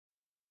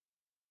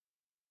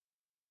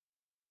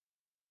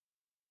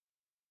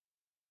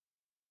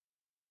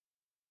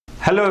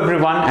Hello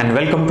everyone and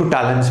welcome to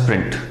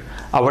TalentSprint.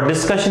 Our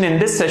discussion in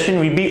this session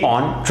will be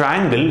on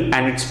triangle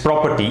and its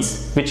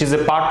properties, which is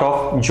a part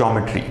of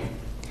geometry.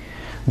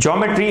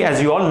 Geometry,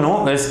 as you all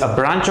know, is a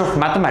branch of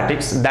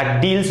mathematics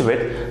that deals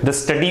with the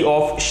study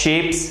of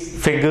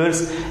shapes,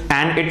 figures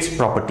and its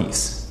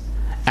properties.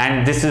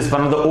 And this is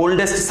one of the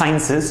oldest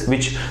sciences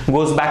which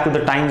goes back to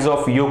the times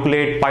of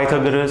Euclid,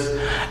 Pythagoras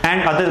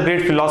and other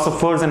great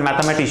philosophers and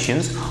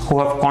mathematicians who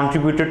have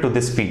contributed to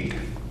this field.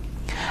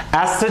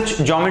 As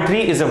such,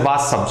 geometry is a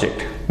vast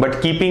subject, but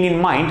keeping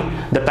in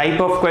mind the type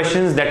of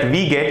questions that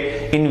we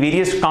get in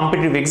various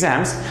competitive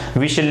exams,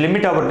 we shall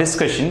limit our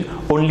discussion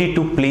only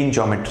to plane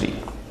geometry.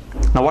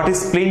 Now, what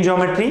is plane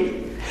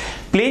geometry?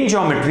 Plane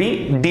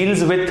geometry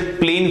deals with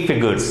plane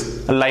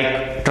figures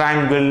like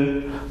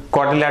triangle,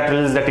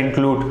 quadrilaterals that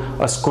include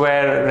a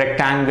square,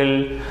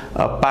 rectangle,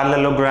 a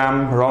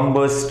parallelogram,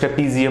 rhombus,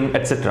 trapezium,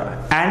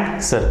 etc.,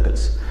 and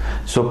circles.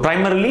 So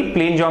primarily,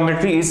 plane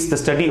geometry is the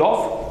study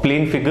of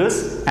plane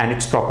figures and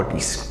its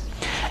properties.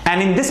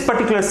 And in this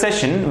particular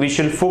session, we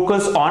shall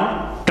focus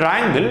on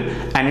triangle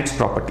and its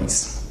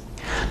properties.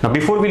 Now,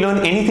 before we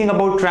learn anything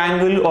about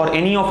triangle or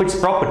any of its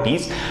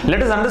properties,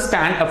 let us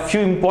understand a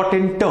few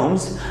important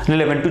terms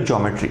relevant to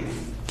geometry.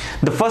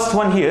 The first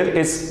one here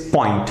is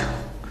point.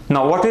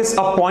 Now, what is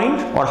a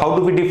point, or how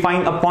do we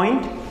define a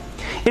point?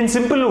 In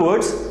simple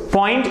words,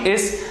 point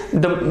is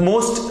the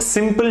most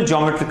simple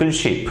geometrical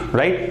shape,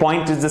 right?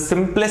 Point is the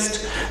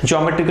simplest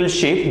geometrical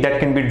shape that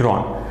can be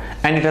drawn,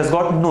 and it has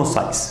got no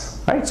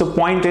size, right? So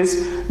point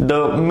is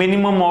the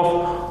minimum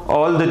of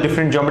all the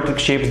different geometric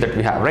shapes that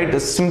we have, right? The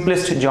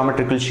simplest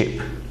geometrical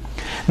shape.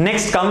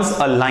 Next comes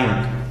a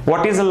line.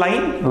 What is a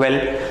line?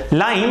 Well,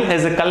 line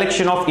is a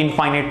collection of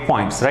infinite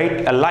points,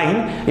 right? A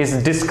line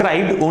is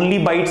described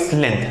only by its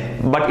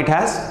length, but it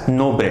has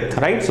no breadth,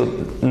 right? So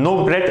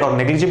no breadth or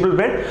negligible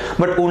breadth,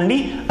 but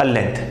only a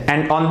length.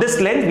 And on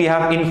this length, we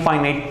have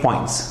infinite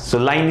points. So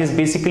line is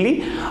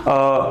basically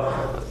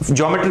a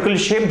geometrical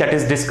shape that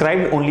is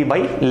described only by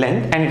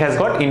length, and it has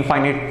got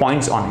infinite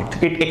points on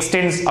it. It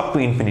extends up to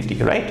infinity,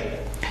 right?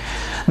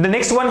 The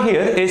next one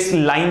here is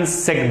line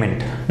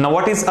segment. Now,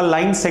 what is a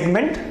line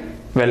segment?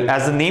 Well,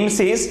 as the name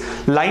says,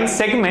 line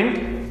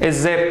segment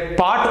is a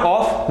part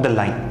of the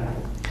line,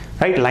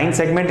 right? Line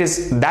segment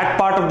is that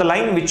part of the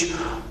line which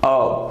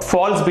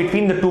falls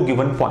between the two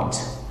given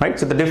points, right?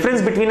 So the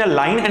difference between a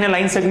line and a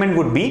line segment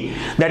would be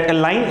that a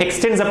line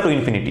extends up to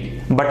infinity,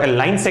 but a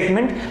line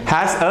segment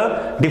has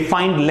a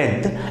defined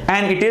length,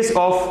 and it is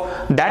of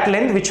that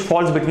length which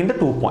falls between the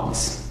 2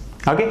 points,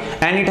 okay?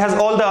 And it has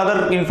all the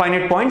other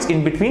infinite points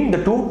in between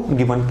the two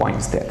given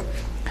points there.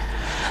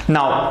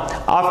 Now,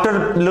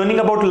 after learning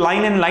about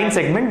line and line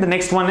segment, the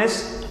next one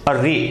is a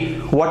ray.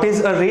 What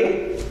is a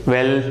ray?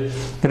 Well,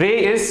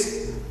 ray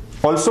is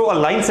also a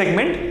line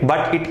segment,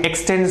 but it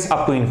extends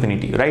up to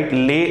infinity, right?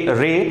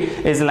 Ray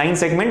is a line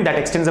segment that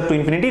extends up to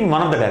infinity in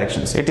one of the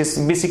directions. It is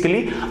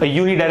basically a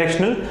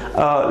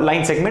unidirectional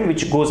line segment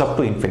which goes up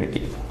to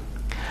infinity.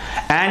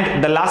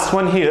 And the last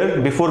one here,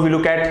 before we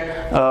look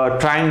at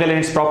triangle and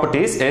its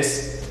properties,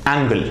 is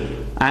angle.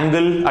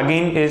 Angle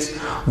again is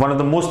one of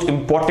the most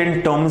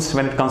important terms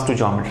when it comes to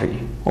geometry.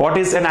 What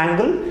is an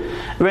angle?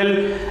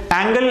 Well,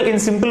 angle in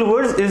simple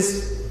words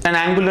is an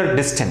angular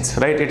distance,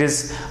 right? It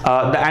is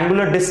the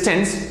angular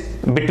distance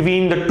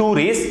between the two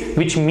rays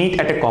which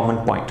meet at a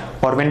common point,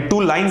 or when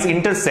two lines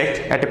intersect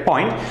at a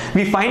point,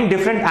 we find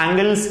different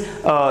angles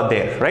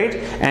there, right?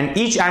 And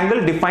each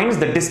angle defines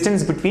the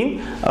distance between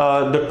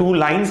the two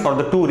lines or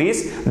the two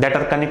rays that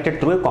are connected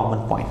through a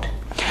common point.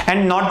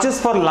 And not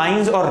just for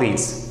lines or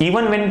rays,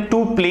 even when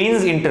two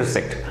planes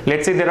intersect,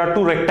 let's say there are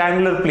two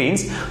rectangular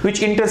planes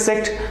which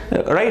intersect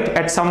right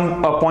at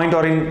some point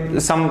or in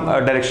some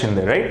direction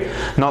there,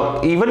 right?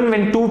 Now, even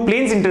when two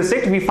planes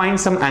intersect, we find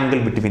some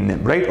angle between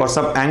them, right? Or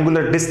some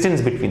angular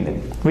distance between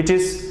them, which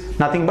is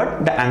nothing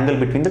but the angle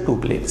between the two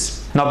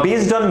planes. Now,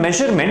 based on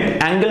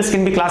measurement, angles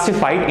can be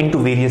classified into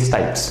various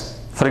types.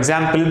 For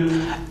example,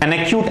 an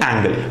acute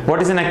angle.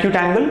 What is an acute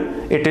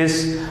angle? It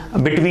is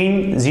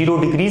between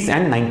 0 degrees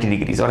and 90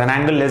 degrees, or an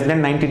angle less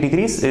than 90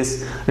 degrees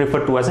is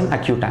referred to as an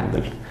acute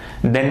angle.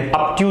 Then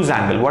obtuse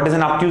angle. What is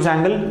an obtuse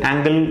angle?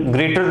 Angle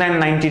greater than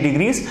 90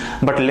 degrees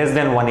but less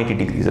than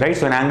 180 degrees, right?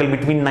 So an angle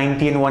between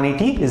 90 and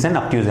 180 is an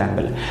obtuse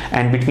angle,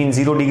 and between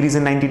 0 degrees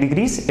and 90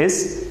 degrees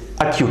is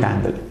acute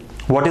angle.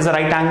 What is a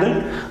right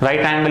angle? Right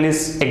angle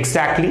is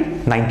exactly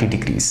 90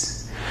 degrees.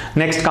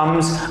 Next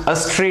comes a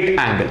straight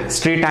angle.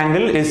 Straight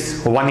angle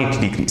is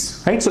 180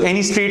 degrees, right? So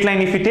any straight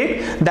line, if you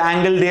take, the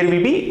angle there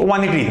will be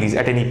 180 degrees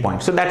at any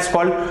point. So that's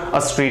called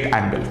a straight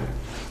angle.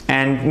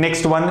 And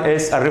next one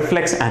is a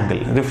reflex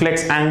angle.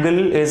 Reflex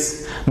angle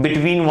is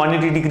between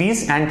 180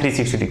 degrees and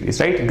 360 degrees,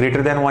 right?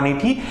 Greater than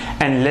 180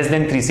 and less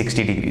than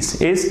 360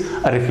 degrees is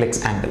a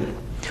reflex angle.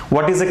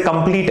 What is a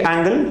complete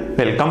angle?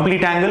 Well,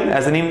 complete angle,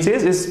 as the name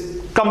says, is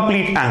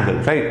complete angle,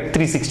 right?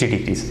 360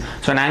 degrees.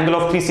 So an angle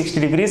of 360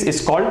 degrees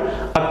is called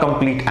a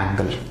complete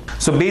angle.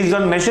 So based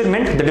on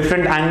measurement, the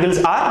different angles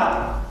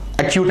are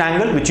acute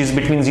angle, which is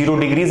between 0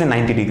 degrees and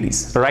 90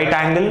 degrees. Right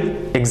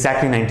angle,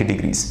 exactly 90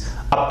 degrees.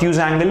 Obtuse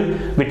angle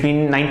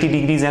between 90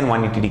 degrees and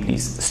 180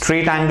 degrees.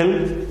 Straight angle,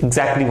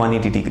 exactly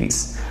 180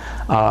 degrees.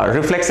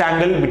 Reflex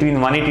angle between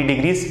 180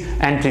 degrees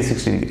and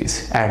 360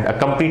 degrees. And a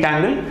complete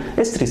angle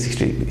is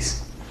 360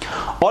 degrees.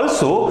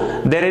 Also,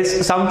 there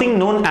is something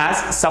known as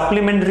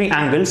supplementary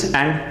angles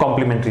and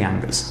complementary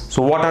angles.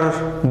 So what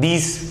are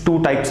these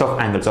two types of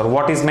angles, or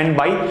what is meant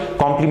by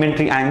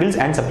complementary angles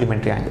and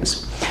supplementary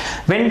angles?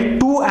 When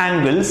two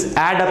angles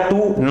add up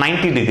to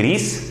 90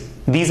 degrees,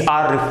 these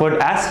are referred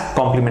as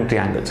complementary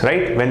angles,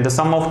 right? When the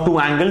sum of two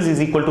angles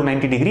is equal to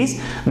 90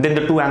 degrees, then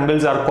the two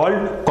angles are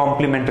called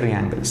complementary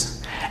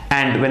angles.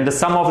 And when the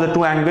sum of the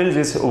two angles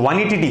is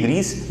 180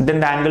 degrees,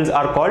 then the angles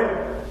are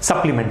called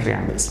supplementary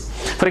angles.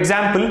 For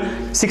example,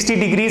 60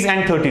 degrees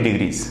and 30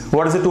 degrees.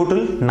 What is the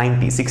total?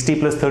 90. 60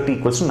 plus 30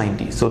 equals to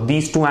 90. So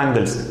these two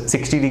angles,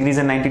 60 degrees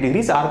and 90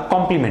 degrees, are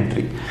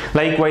complementary.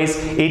 Likewise,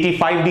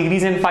 85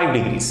 degrees and 5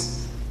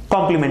 degrees,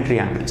 complementary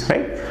angles,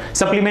 right?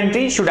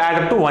 Supplementary should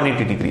add up to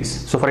 180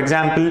 degrees. So for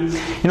example,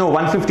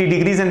 150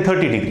 degrees and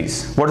 30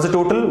 degrees. What is the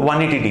total?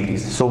 180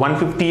 degrees. So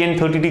 150 and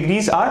 30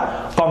 degrees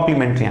are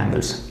complementary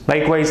angles.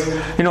 Likewise,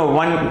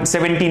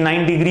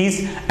 179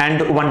 degrees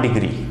and 1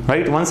 degree,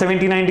 right?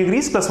 179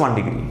 degrees plus 1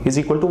 degree is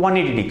equal to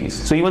 180 degrees.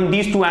 So even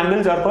these two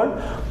angles are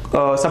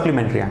called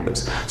supplementary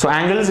angles. So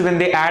angles, when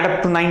they add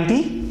up to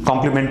 90,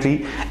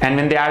 complementary, and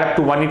when they add up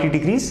to 180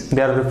 degrees,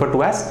 they are referred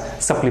to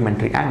as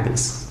supplementary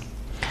angles.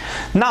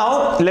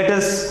 Now let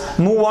us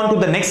move on to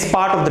the next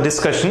part of the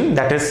discussion,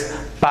 that is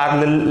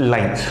parallel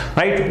lines,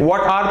 right?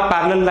 What are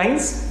parallel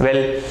lines?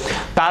 Well,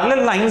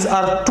 parallel lines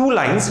are two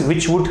lines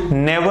which would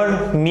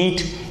never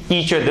meet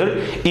each other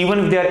even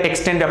if they are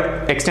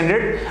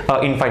extended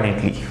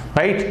infinitely,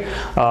 right?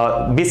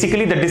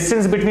 Basically, the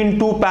distance between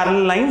two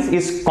parallel lines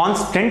is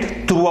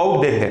constant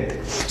throughout their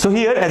length. So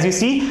here, as you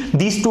see,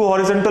 these two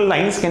horizontal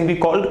lines can be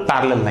called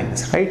parallel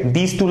lines, right?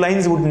 These two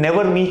lines would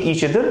never meet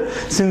each other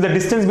since the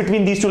distance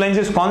between these two lines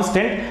is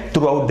constant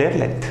throughout their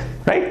length,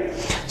 right?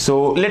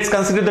 So let's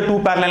consider the two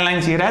parallel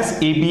lines here as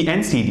AB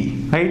and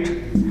CD, right?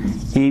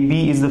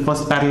 AB is the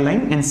first parallel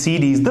line and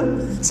CD is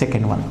the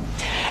second one.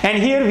 And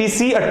here we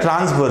see a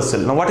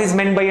transversal. Now what is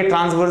meant by a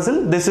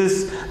transversal? This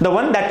is the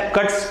one that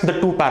cuts the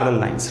two parallel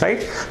lines,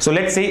 right? So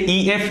let's say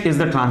EF is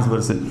the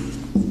transversal.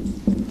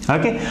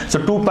 Okay,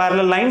 so two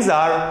parallel lines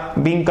are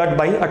being cut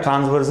by a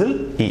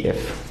transversal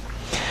EF.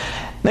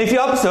 Now if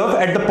you observe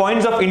at the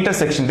points of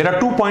intersection, there are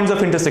 2 points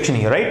of intersection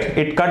here, right?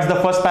 It cuts the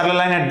first parallel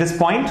line at this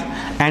point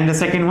and the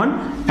second one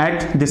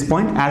at this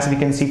point, as we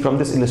can see from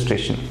this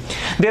illustration.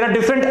 There are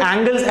different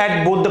angles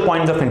at both the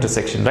points of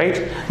intersection,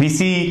 right? We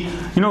see,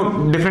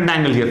 different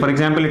angles here. For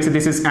example, let's say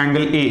this is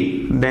angle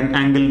A, then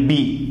angle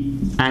B,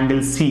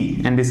 angle C,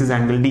 and this is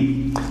angle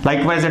D.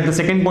 Likewise, at the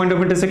second point of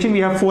intersection, we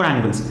have 4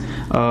 angles.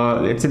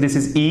 Let's say this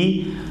is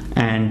E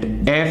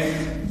and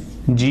F,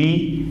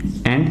 G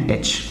and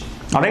H.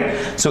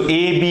 Alright, so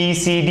A, B,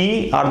 C,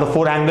 D are the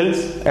 4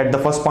 angles at the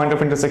first point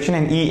of intersection,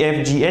 and E,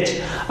 F, G, H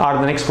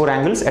are the next 4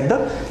 angles at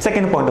the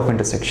second point of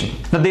intersection.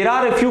 Now there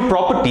are a few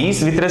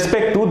properties with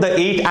respect to the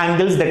 8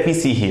 angles that we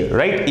see here,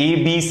 right?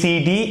 A, B,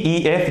 C, D,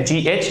 E, F,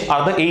 G, H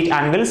are the 8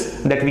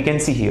 angles that we can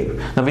see here.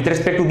 Now with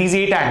respect to these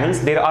 8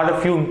 angles, there are a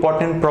few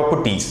important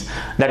properties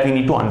that we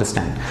need to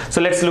understand.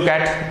 So let's look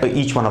at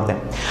each one of them.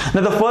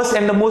 Now the first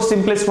and the most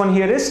simplest one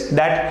here is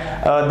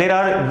that there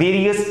are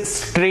various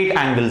straight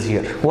angles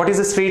here. What is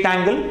a straight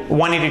angle?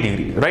 180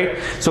 degree, right?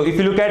 So if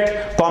you look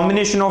at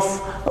combination of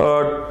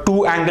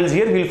 2 angles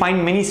here, we'll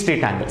find many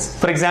straight angles.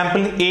 For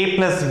example, A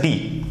plus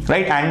D,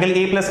 right? Angle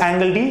A plus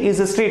angle D is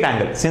a straight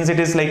angle. Since it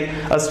is like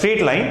a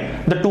straight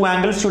line, the 2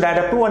 angles should add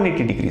up to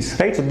 180 degrees,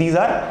 right? So these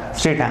are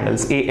straight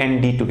angles, A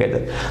and D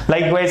together.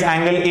 Likewise,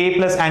 angle A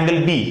plus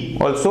angle B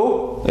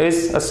also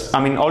is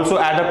also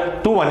add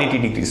up to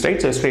 180 degrees, right?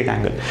 So a straight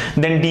angle.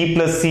 Then D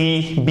plus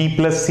C, B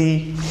plus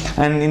C,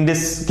 and in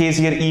this case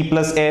here E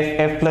plus F,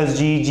 F plus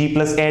G, G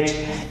plus H,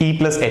 E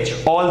plus H.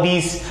 All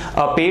these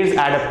pairs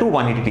add up to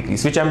 180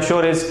 degrees, which I'm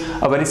sure is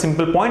a very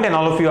simple point and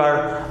all of you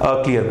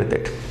are clear with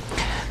it.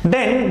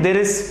 Then there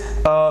is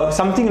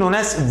something known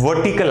as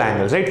vertical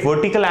angles, right?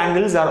 Vertical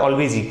angles are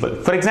always equal.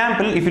 For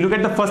example, if you look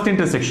at the first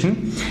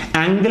intersection,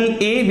 angle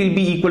A will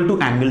be equal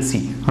to angle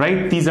C,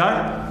 right? These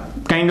are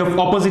kind of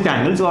opposite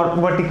angles, or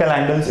vertical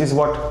angles is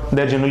what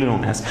they're generally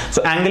known as.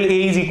 So angle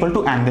A is equal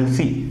to angle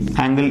C.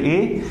 Angle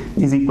A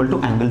is equal to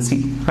angle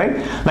C, right?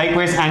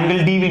 Likewise,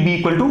 angle D will be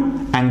equal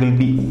to angle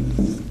B.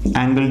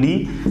 Angle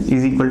D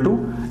is equal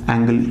to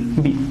angle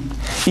B.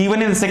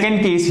 Even in the second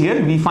case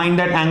here, we find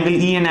that angle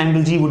E and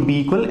angle G would be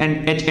equal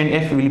and H and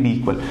F will be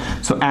equal.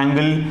 So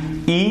angle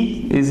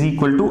E is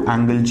equal to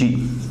angle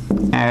G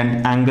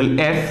and angle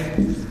F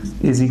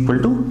is equal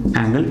to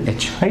angle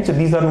H, right? So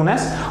these are known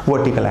as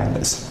vertical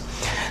angles.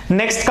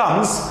 Next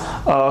comes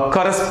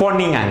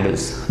corresponding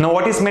angles. Now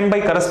what is meant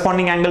by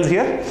corresponding angles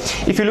here?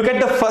 If you look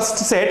at the first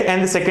set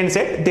and the second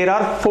set, there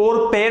are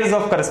 4 pairs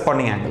of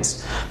corresponding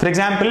angles. For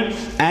example,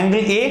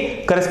 angle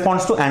A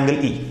corresponds to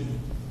angle E,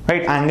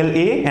 right? Angle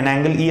A and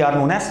angle E are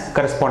known as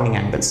corresponding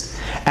angles.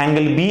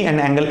 Angle B and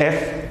angle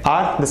F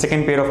are the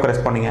second pair of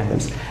corresponding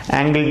angles.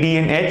 Angle D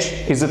and H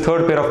is the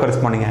third pair of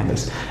corresponding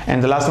angles.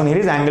 And the last one here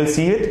is angle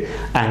C with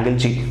angle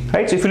G,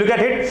 right? So if you look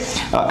at it,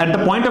 at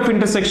the point of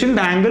intersection,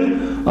 the angle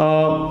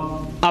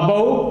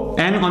above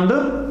and on the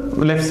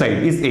left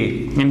side is A.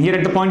 And here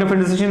at the point of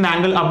intersection, the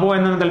angle above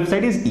and on the left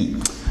side is E.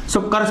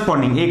 So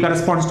corresponding, A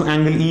corresponds to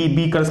angle E,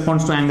 B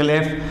corresponds to angle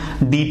F,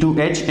 D to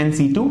H and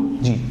C to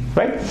G,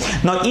 right?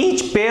 Now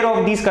each pair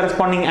of these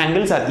corresponding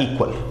angles are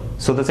equal.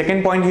 So the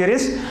second point here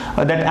is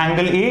that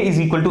angle A is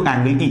equal to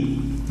angle E,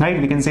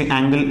 right? We can say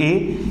angle A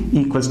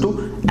equals to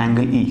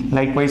angle E.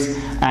 Likewise,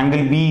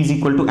 angle B is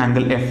equal to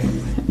angle F.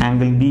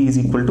 Angle B is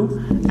equal to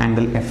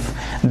angle F.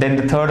 Then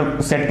the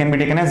third set can be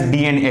taken as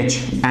D and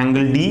H.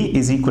 Angle D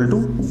is equal to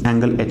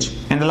angle H.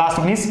 And the last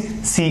one is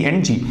C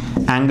and G.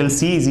 Angle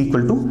C is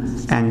equal to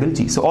angle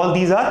G. So all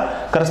these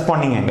are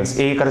corresponding angles.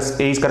 A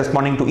is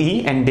corresponding to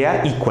E and they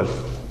are equal.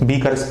 B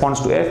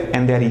corresponds to F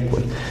and they are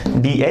equal.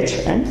 DH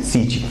and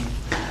CG.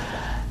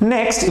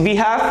 Next, we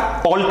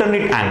have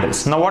alternate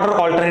angles. Now, what are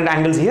alternate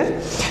angles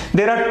here?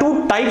 There are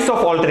two types of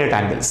alternate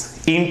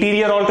angles: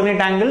 interior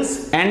alternate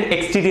angles and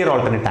exterior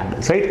alternate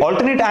angles, right?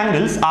 Alternate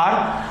angles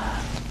are,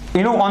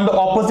 on the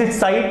opposite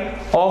side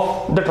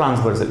of the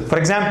transversal. For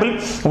example,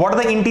 what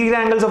are the interior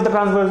angles of the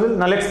transversal?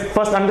 Now let's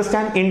first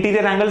understand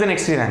interior angles and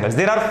exterior angles.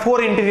 There are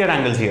four interior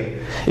angles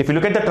here. If you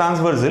look at the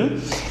transversal,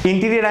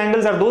 interior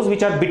angles are those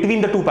which are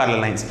between the two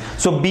parallel lines.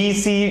 So B,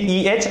 C,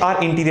 E, H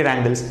are interior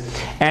angles,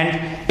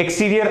 and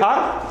exterior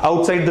are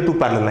outside the two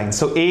parallel lines.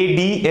 So A,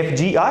 D, F,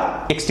 G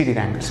are exterior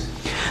angles.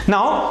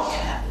 Now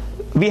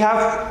we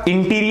have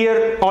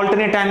interior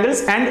alternate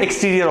angles and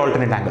exterior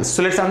alternate angles.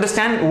 So let's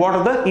understand what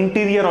are the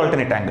interior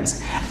alternate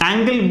angles.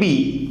 Angle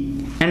B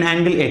and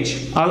angle H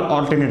are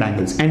alternate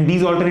angles, and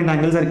these alternate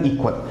angles are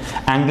equal.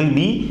 Angle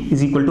B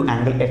is equal to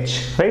angle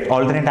H, right?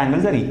 Alternate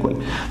angles are equal.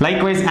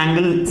 Likewise,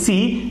 angle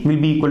C will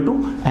be equal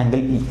to angle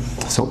E.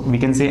 So we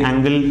can say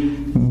angle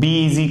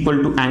B is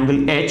equal to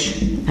angle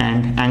H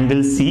and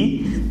angle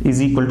C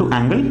is equal to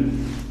angle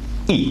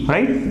E,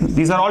 right?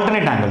 These are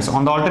alternate angles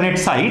on the alternate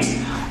sides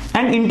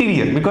and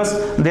interior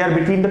because they are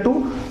between the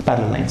two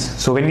parallel lines.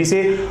 So when we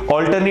say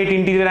alternate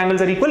interior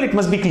angles are equal, it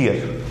must be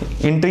clear.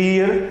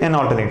 Interior and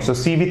alternate. So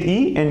C with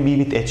E and B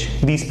with H.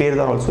 These pairs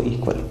are also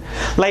equal.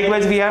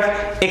 Likewise, we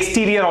have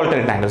exterior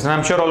alternate angles, and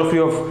I'm sure all of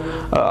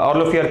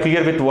you are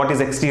clear with what is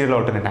exterior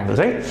alternate angles,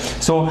 right?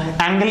 So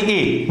angle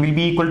A will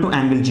be equal to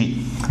angle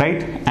G,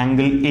 right?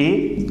 Angle A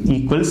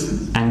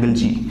equals angle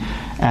G,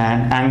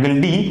 and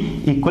angle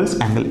D equals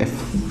angle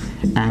F.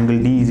 Angle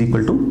D is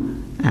equal to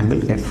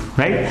angle F,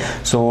 right?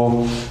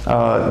 So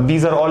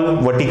these are all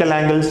vertical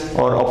angles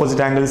or opposite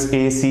angles: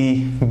 A,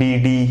 C, B,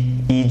 D,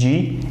 E,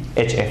 G,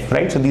 H, F,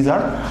 right? So these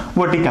are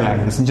vertical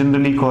angles,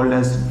 generally called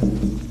as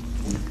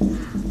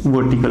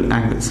vertical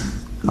angles.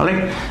 All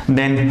right.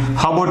 Then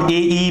how about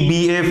AE,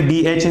 BF,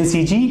 DH and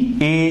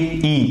CG?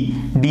 AE,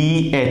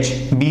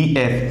 DH,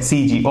 BF,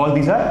 CG. All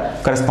these are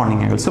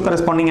corresponding angles. So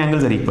corresponding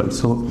angles are equal.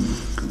 So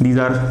these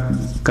are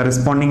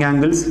corresponding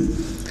angles.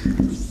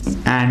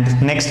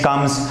 And next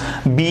comes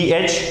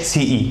BH,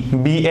 CE.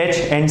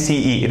 BH and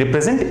CE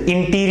represent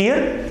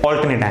interior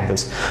alternate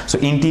angles. So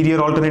interior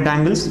alternate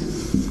angles,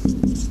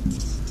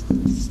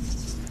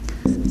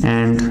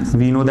 and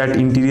we know that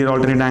interior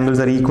alternate angles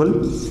are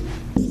equal.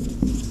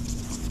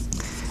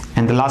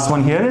 And the last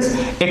one here is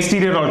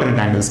exterior alternate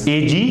angles,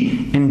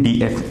 AG and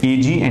DF.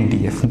 AG and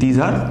DF. These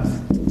are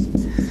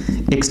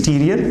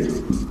exterior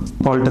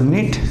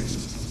alternate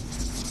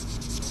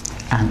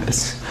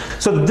angles.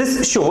 So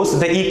this shows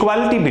the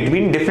equality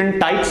between different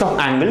types of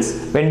angles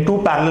when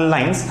two parallel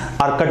lines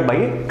are cut by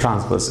a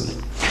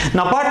transversal.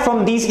 Now, apart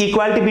from these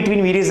equality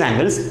between various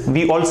angles,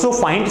 we also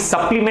find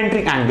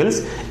supplementary angles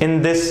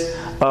in this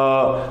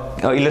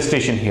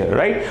illustration here,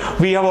 right?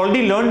 We have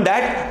already learned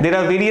that there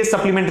are various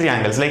supplementary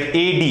angles, like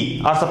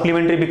AD are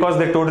supplementary because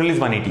their total is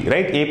 180,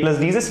 right? A plus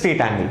D is a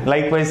straight angle.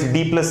 Likewise,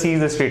 D plus C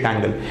is a straight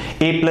angle.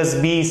 A plus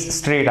B is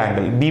straight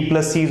angle. B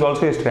plus C is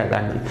also a straight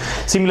angle.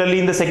 Similarly,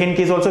 in the second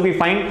case also we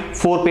find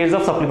 4 pairs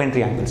of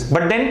supplementary angles.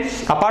 But then,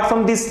 apart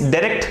from these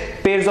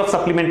direct pairs of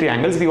supplementary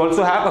angles, we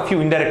also have a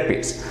few indirect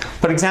pairs.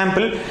 For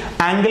example,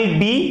 angle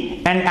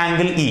B and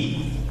angle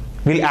E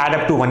will add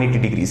up to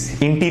 180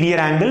 degrees. Interior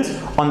angles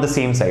on the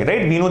same side,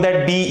 right? We know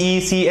that D, E,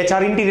 C, H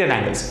are interior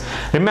angles.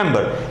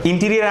 Remember,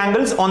 interior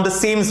angles on the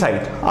same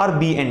side are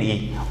B and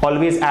E.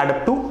 Always add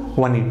up to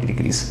 180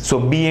 degrees. So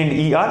B and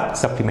E are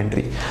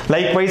supplementary.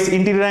 Likewise,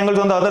 interior angles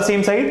on the other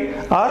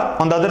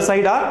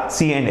side are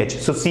C and H.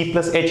 So C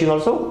plus H is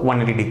also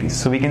 180 degrees.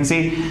 So we can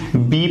say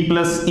B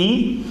plus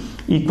E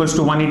equals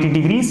to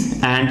 180 degrees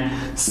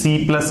and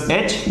C plus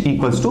H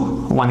equals to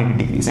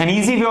 180 degrees. An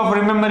easy way of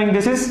remembering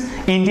this is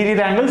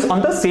interior angles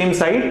on the same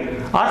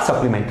side are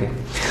supplementary.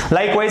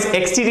 Likewise,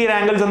 exterior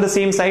angles on the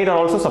same side are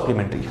also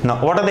supplementary.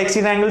 Now, what are the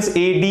exterior angles? A,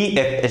 D,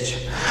 F,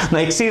 H. Now,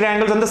 exterior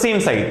angles on the same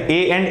side,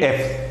 A and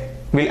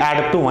F, will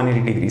add up to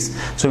 180 degrees.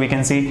 So we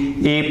can say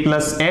A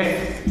plus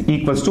F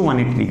equals to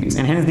 180 degrees,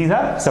 and hence these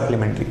are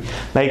supplementary.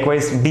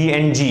 Likewise, D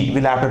and G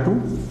will add up to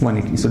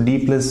 180. So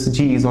D plus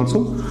G is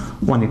also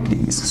 180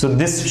 degrees. So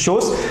this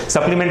shows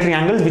supplementary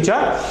angles which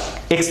are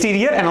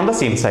exterior and on the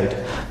same side.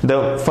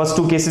 The first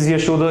two cases here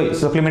show the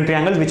supplementary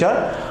angles which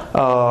are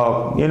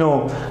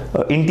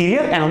interior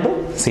and on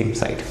the same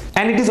side.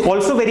 And it is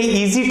also very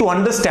easy to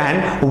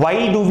understand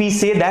why do we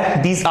say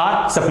that these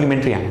are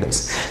supplementary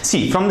angles.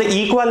 See, from the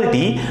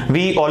equality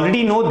we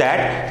already know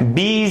that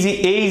A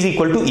is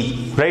equal to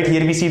E, right?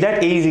 Here we see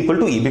that A is equal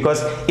to E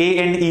because A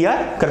and E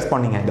are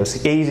corresponding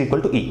angles. A is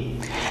equal to E.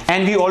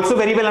 And we also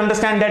very well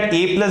understand that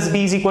A plus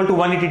B is equal to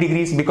 180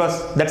 degrees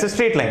because that's a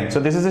straight line. So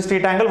this is a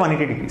straight angle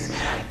 180 degrees.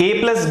 A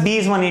plus B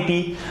is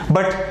 180,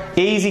 but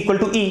A is equal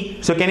to E.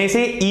 So can I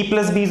say E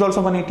plus B is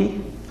also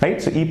 180? Right?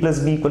 So E plus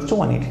B equals to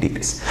 180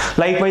 degrees.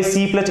 Likewise,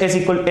 C plus H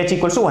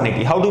equals to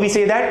 180. How do we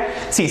say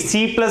that? See,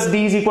 C plus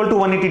D is equal to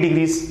 180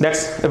 degrees.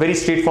 That's a very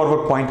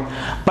straightforward point.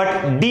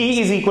 But D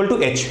is equal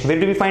to H. Where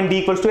do we find D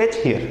equals to H?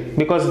 Here.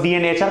 Because D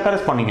and H are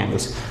corresponding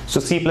angles.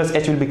 So C plus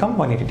H will become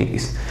 180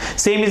 degrees.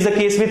 Same is the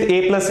case with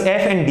A plus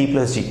F and D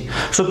plus G.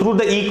 So through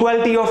the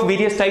equality of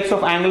various types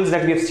of angles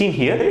that we have seen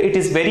here, it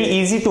is very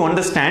easy to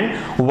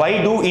understand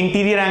why do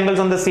interior angles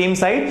on the same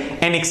side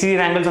and exterior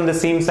angles on the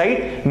same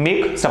side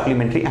make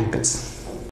supplementary angles.